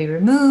said they could be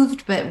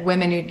removed, but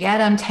women who get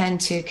them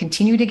tend to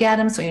continue to get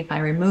them. So if I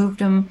removed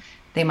them,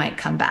 they might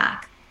come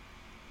back.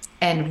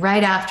 And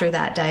right after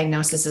that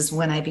diagnosis is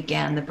when I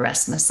began the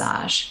breast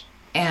massage.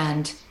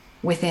 And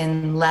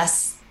within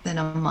less than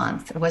a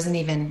month, it wasn't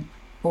even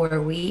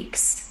 4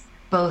 weeks,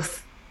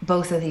 both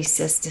of these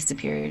cysts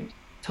disappeared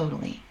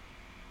totally.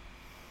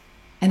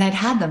 And I'd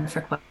had them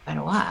for quite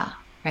a while,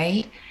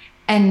 right?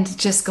 And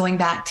just going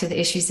back to the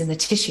issues in the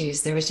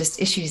tissues, there was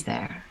just issues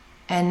there.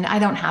 And I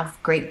don't have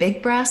great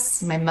big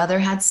breasts. My mother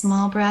had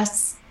small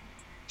breasts.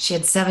 She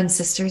had 7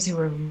 sisters who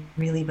were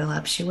really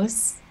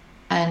voluptuous.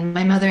 And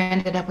my mother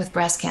ended up with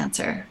breast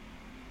cancer.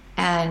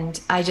 And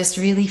I just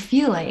really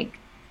feel like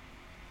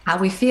how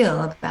we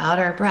feel about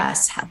our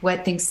breasts,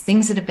 what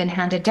things that have been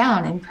handed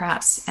down, and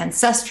perhaps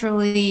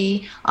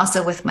ancestrally,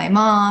 also with my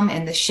mom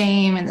and the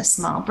shame and the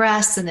small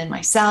breasts, and then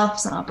myself,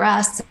 small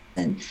breasts,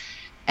 and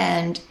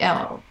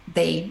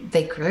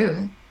they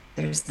grew.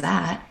 There's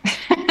that.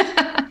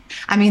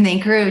 I mean, they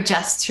grew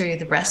just through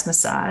the breast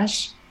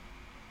massage.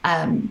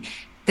 Then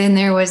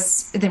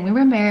we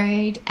were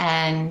married,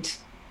 and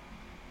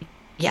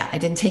yeah, I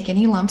didn't take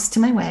any lumps to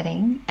my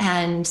wedding.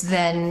 And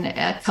then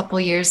a couple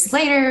years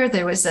later,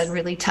 there was a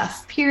really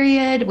tough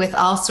period with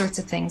all sorts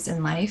of things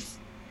in life.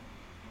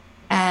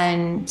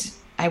 And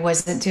I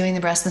wasn't doing the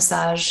breast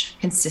massage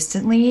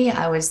consistently.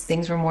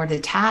 Things were more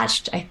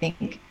detached. I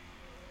think,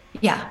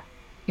 yeah,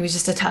 it was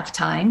just a tough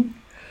time.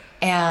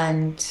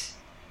 And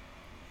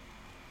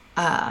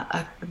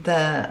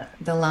the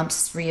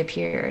lumps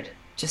reappeared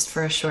just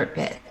for a short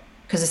bit.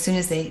 Because as soon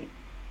as they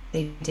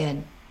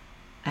did,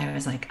 I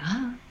was like,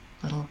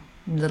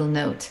 little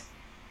note.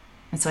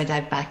 And so I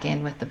dived back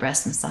in with the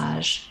breast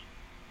massage,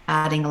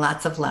 adding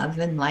lots of love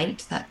and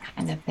light, that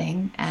kind of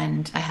thing.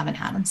 And I haven't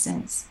had them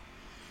since.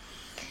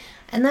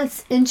 And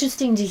that's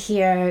interesting to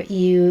hear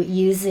you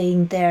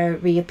using their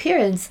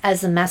reappearance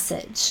as a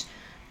message,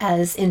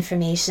 as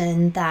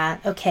information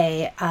that,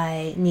 okay,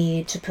 I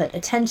need to put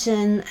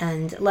attention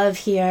and love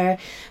here,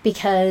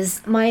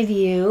 because my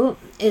view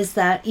is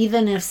that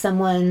even if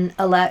someone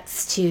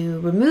elects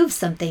to remove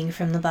something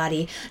from the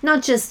body,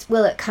 not just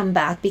will it come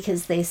back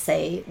because they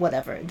say,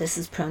 whatever, this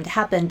is prone to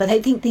happen, but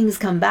I think things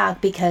come back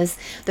because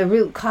the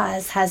root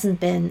cause hasn't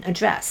been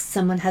addressed.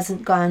 Someone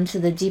hasn't gone to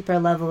the deeper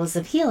levels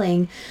of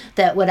healing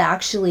that would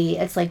actually,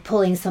 it's like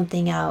pulling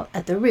something out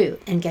at the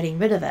root and getting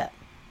rid of it.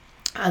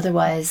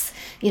 Otherwise,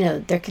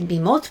 there can be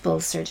multiple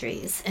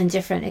surgeries and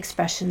different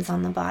expressions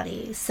on the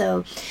body.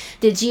 So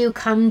did you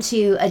come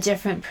to a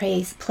different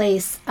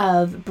place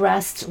of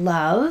breast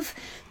love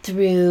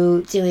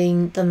through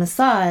doing the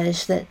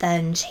massage that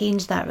then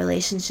changed that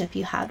relationship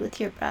you had with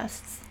your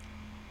breasts?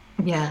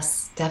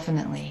 Yes,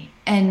 definitely.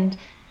 And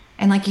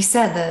like you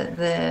said,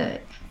 the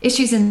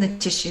issues in the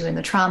tissue and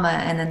the trauma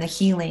and then the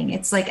healing,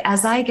 it's like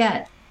as I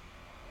get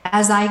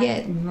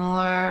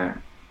more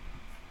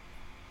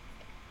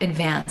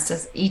advanced,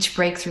 as each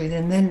breakthrough,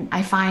 then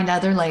I find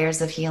other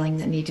layers of healing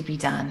that need to be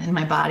done, and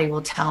my body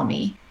will tell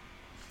me.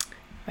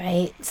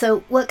 Right. So,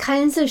 what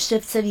kinds of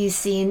shifts have you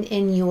seen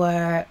in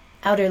your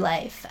outer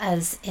life,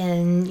 as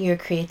in your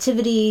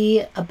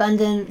creativity,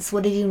 abundance?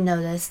 What have you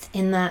noticed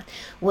in that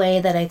way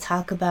that I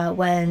talk about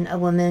when a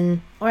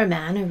woman or a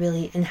man are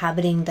really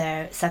inhabiting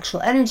their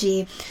sexual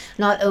energy?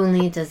 Not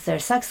only does their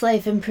sex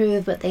life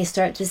improve, but they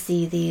start to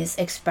see these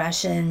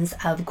expressions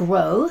of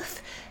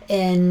growth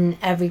in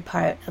every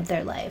part of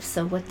their life.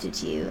 So, what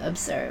did you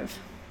observe?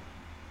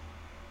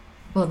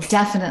 Well,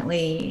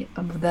 definitely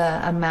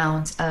the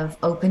amount of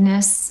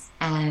openness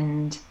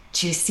and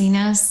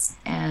juiciness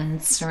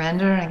and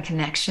surrender and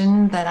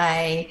connection that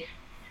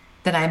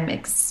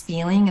I'm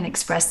feeling and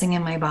expressing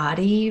in my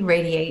body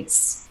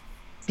radiates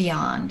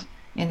beyond.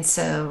 And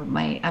so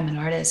I'm an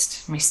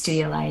artist, my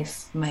studio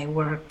life, my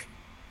work,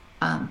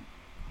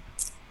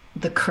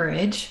 the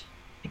courage,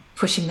 like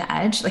pushing the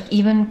edge, like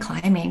even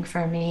climbing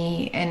for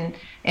me, and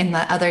in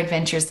the other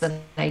adventures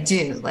that I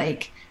do,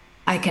 like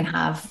I can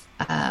have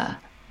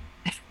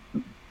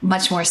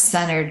much more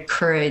centered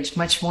courage,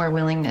 much more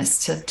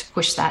willingness to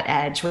push that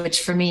edge,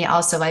 which for me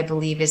also, I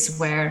believe, is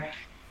where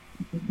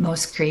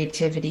most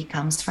creativity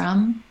comes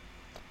from.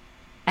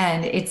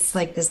 And it's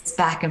like this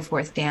back and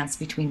forth dance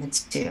between the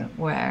two,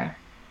 where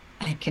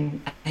I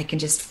can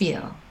just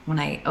feel when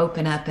I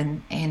open up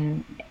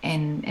and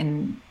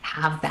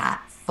have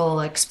that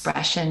full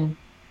expression,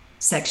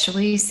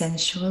 sexually,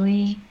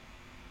 sensually,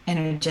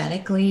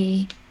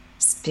 energetically,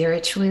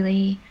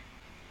 spiritually.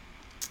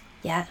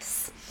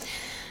 Yes.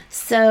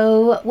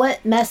 So,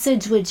 what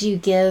message would you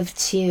give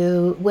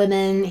to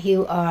women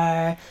who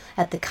are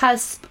at the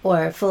cusp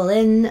or full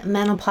in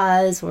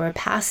menopause or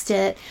past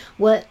it?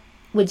 What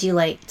would you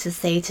like to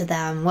say to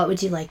them? What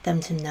would you like them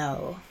to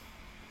know?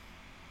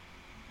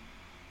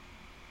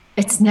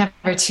 It's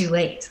never too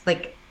late.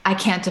 Like, I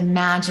can't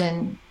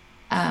imagine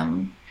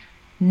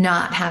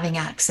not having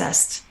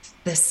accessed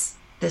this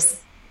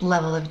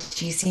level of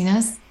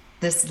juiciness,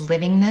 this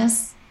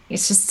livingness.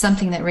 It's just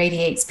something that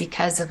radiates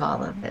because of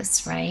all of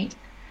this, right?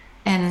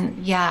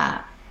 And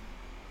yeah,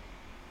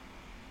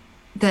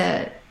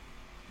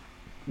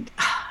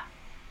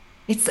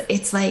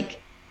 it's like,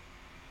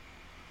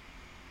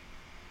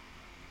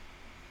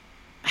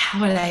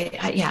 how would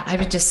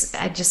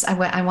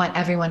I want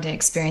everyone to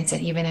experience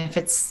it, even if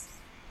it's,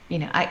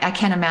 I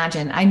can't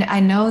imagine.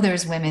 I know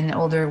there's women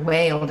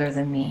way older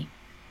than me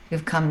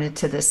who've come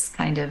to this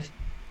kind of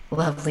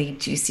lovely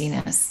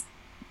juiciness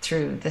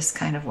through this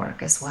kind of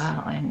work as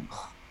well. And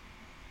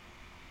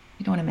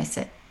you don't want to miss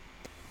it.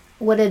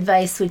 What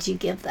advice would you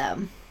give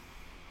them?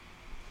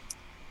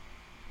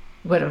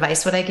 What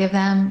advice would I give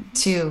them?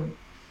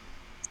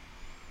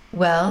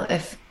 Well,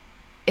 if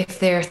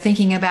they're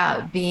thinking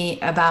about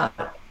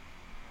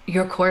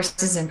your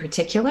courses in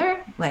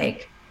particular,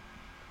 like,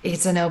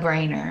 it's a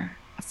no-brainer.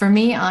 For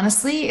me,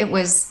 honestly, it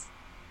was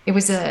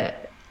a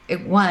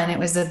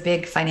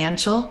big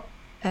financial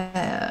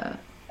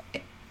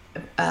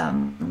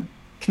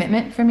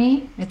commitment for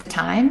me at the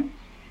time.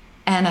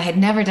 And I had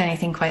never done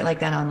anything quite like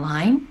that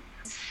online.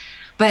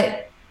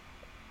 But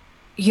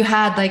you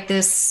had like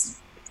this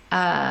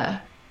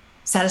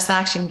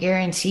satisfaction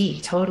guarantee,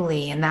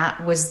 totally. And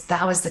that was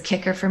the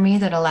kicker for me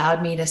that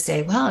allowed me to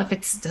say, well, if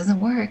it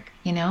doesn't work,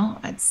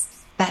 that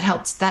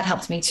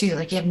helped me too.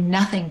 Like, you have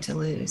nothing to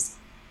lose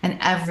and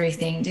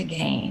everything to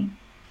gain.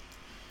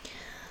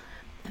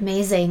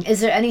 Amazing. Is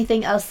there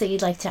anything else that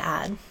you'd like to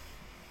add?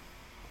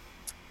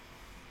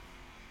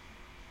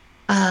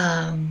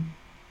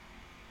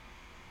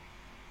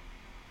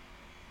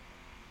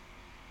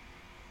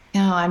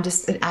 No, I'm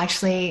just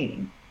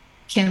actually,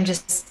 Kim,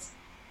 just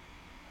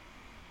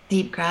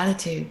deep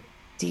gratitude,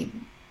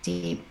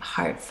 deep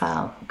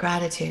heartfelt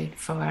gratitude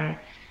for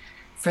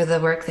the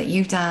work that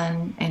you've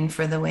done and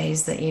for the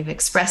ways that you've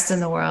expressed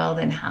in the world,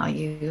 and how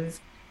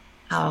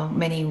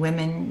many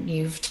women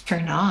you've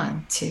turned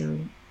on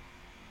to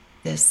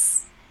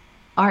this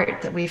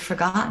art that we've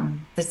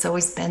forgotten, that's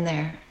always been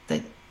there,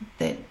 that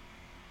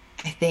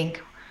I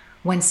think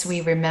once we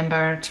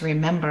remember to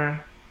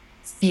remember,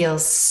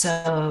 feels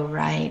so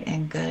right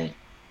and good.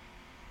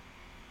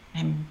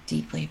 I'm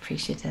deeply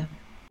appreciative.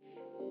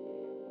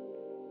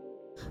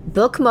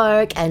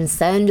 Bookmark and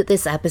send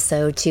this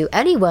episode to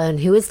anyone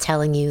who is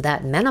telling you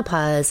that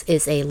menopause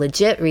is a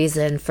legit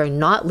reason for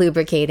not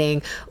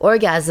lubricating,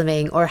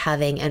 orgasming, or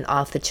having an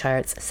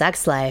off-the-charts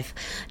sex life.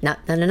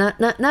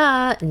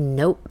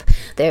 Nope.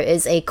 There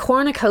is a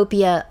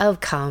cornucopia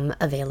of cum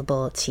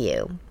available to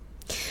you.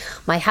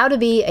 My How to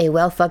Be a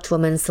Well-Fucked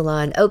Woman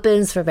salon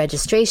opens for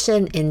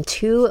registration in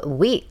 2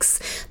 weeks.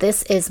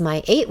 This is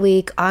my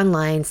 8-week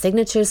online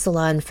signature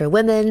salon for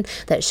women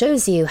that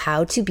shows you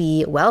how to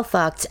be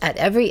well-fucked at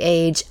every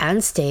age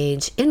and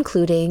stage,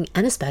 including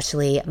and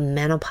especially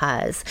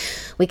menopause.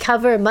 We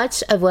cover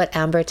much of what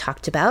Amber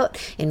talked about,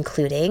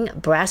 including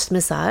breast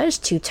massage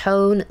to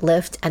tone,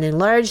 lift, and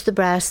enlarge the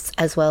breasts,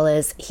 as well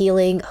as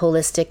healing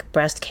holistic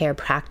breast care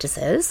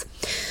practices,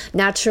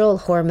 natural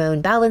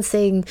hormone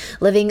balancing,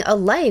 living a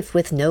life safe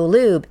with no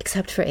lube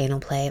except for anal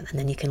play, and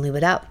then you can lube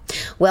it up.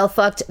 Well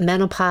Fucked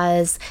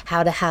Menopause,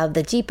 how to have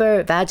the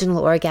deeper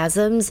vaginal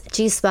orgasms,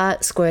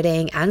 G-spot,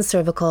 squirting, and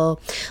cervical.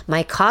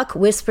 My cock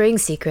whispering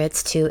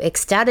secrets to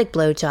ecstatic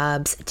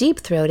blowjobs,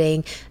 deep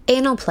throating,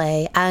 anal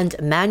play, and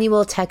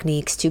manual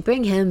techniques to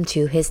bring him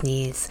to his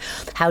knees.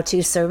 How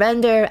to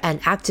surrender and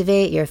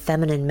activate your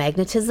feminine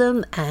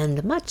magnetism,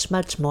 and much,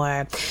 much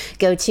more.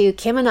 Go to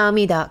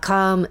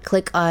kimanami.com,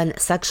 click on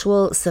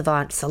Sexual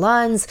Savant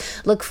Salons,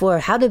 look for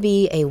How to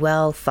Be a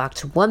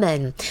Well-Fucked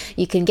Woman.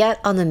 You can get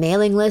on the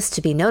mailing list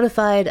to be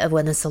notified of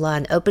when the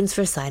salon opens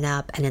for sign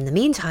up, and in the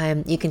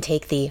meantime, you can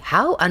take the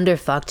How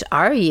Underfucked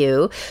Are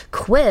You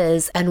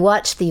quiz and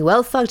watch the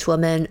Well Fucked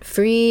Woman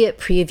free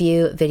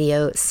preview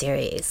video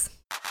series.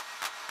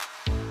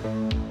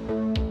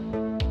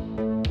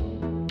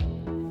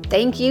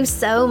 Thank you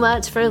so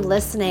much for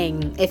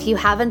listening. If you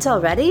haven't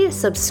already,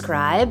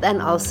 subscribe and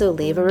also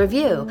leave a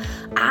review.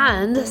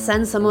 And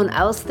send someone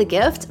else the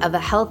gift of a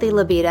healthy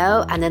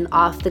libido and an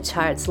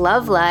off-the-charts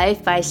love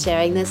life by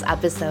sharing this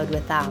episode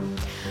with them.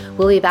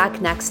 We'll be back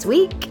next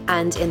week,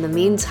 and in the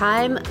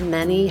meantime,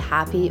 many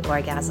happy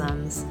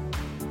orgasms.